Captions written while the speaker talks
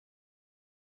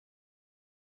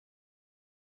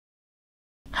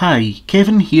Hi,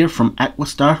 Kevin here from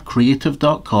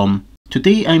aquastarcreative.com.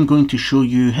 Today I'm going to show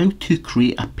you how to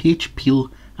create a page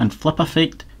peel and flip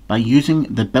effect by using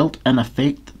the built-in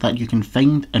effect that you can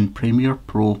find in Premiere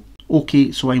Pro.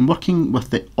 Okay, so I'm working with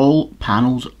the All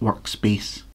Panels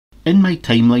workspace. In my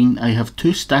timeline I have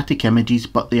two static images,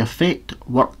 but the effect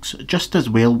works just as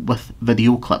well with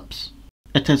video clips.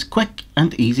 It is quick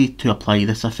and easy to apply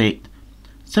this effect.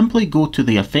 Simply go to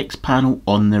the effects panel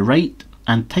on the right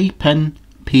and type in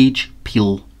page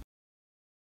peel.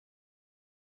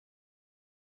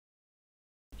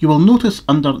 You will notice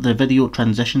under the video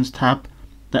transitions tab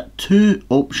that two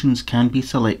options can be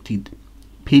selected,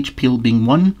 page peel being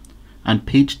one and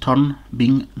page turn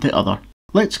being the other.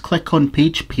 Let's click on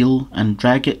page peel and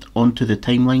drag it onto the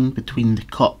timeline between the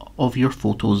cut of your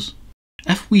photos.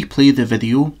 If we play the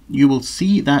video, you will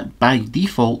see that by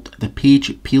default the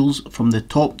page peels from the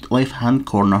top left hand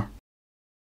corner.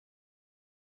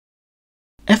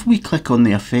 If we click on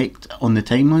the effect on the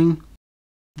timeline,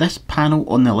 this panel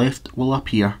on the left will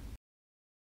appear.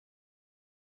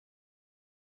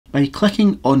 By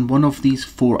clicking on one of these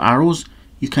four arrows,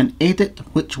 you can edit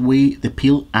which way the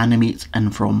peel animates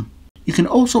in from. You can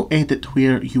also edit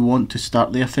where you want to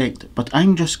start the effect, but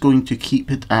I'm just going to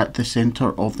keep it at the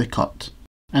centre of the cut.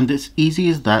 And it's easy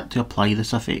as that to apply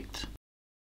this effect.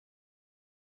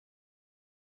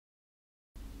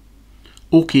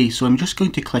 Okay, so I'm just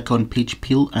going to click on page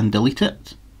peel and delete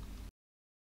it.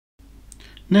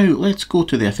 Now let's go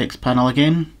to the effects panel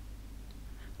again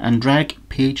and drag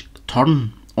page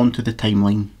turn onto the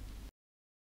timeline.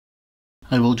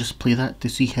 I will just play that to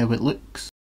see how it looks.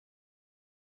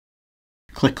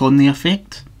 Click on the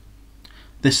effect.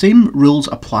 The same rules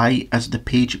apply as the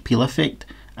page peel effect,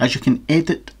 as you can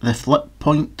edit the flip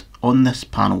point on this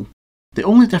panel. The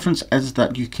only difference is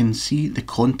that you can see the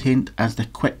content as the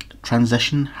quick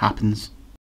transition happens.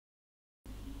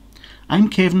 I'm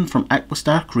Kevin from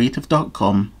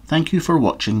aquastarcreative.com. Thank you for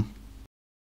watching.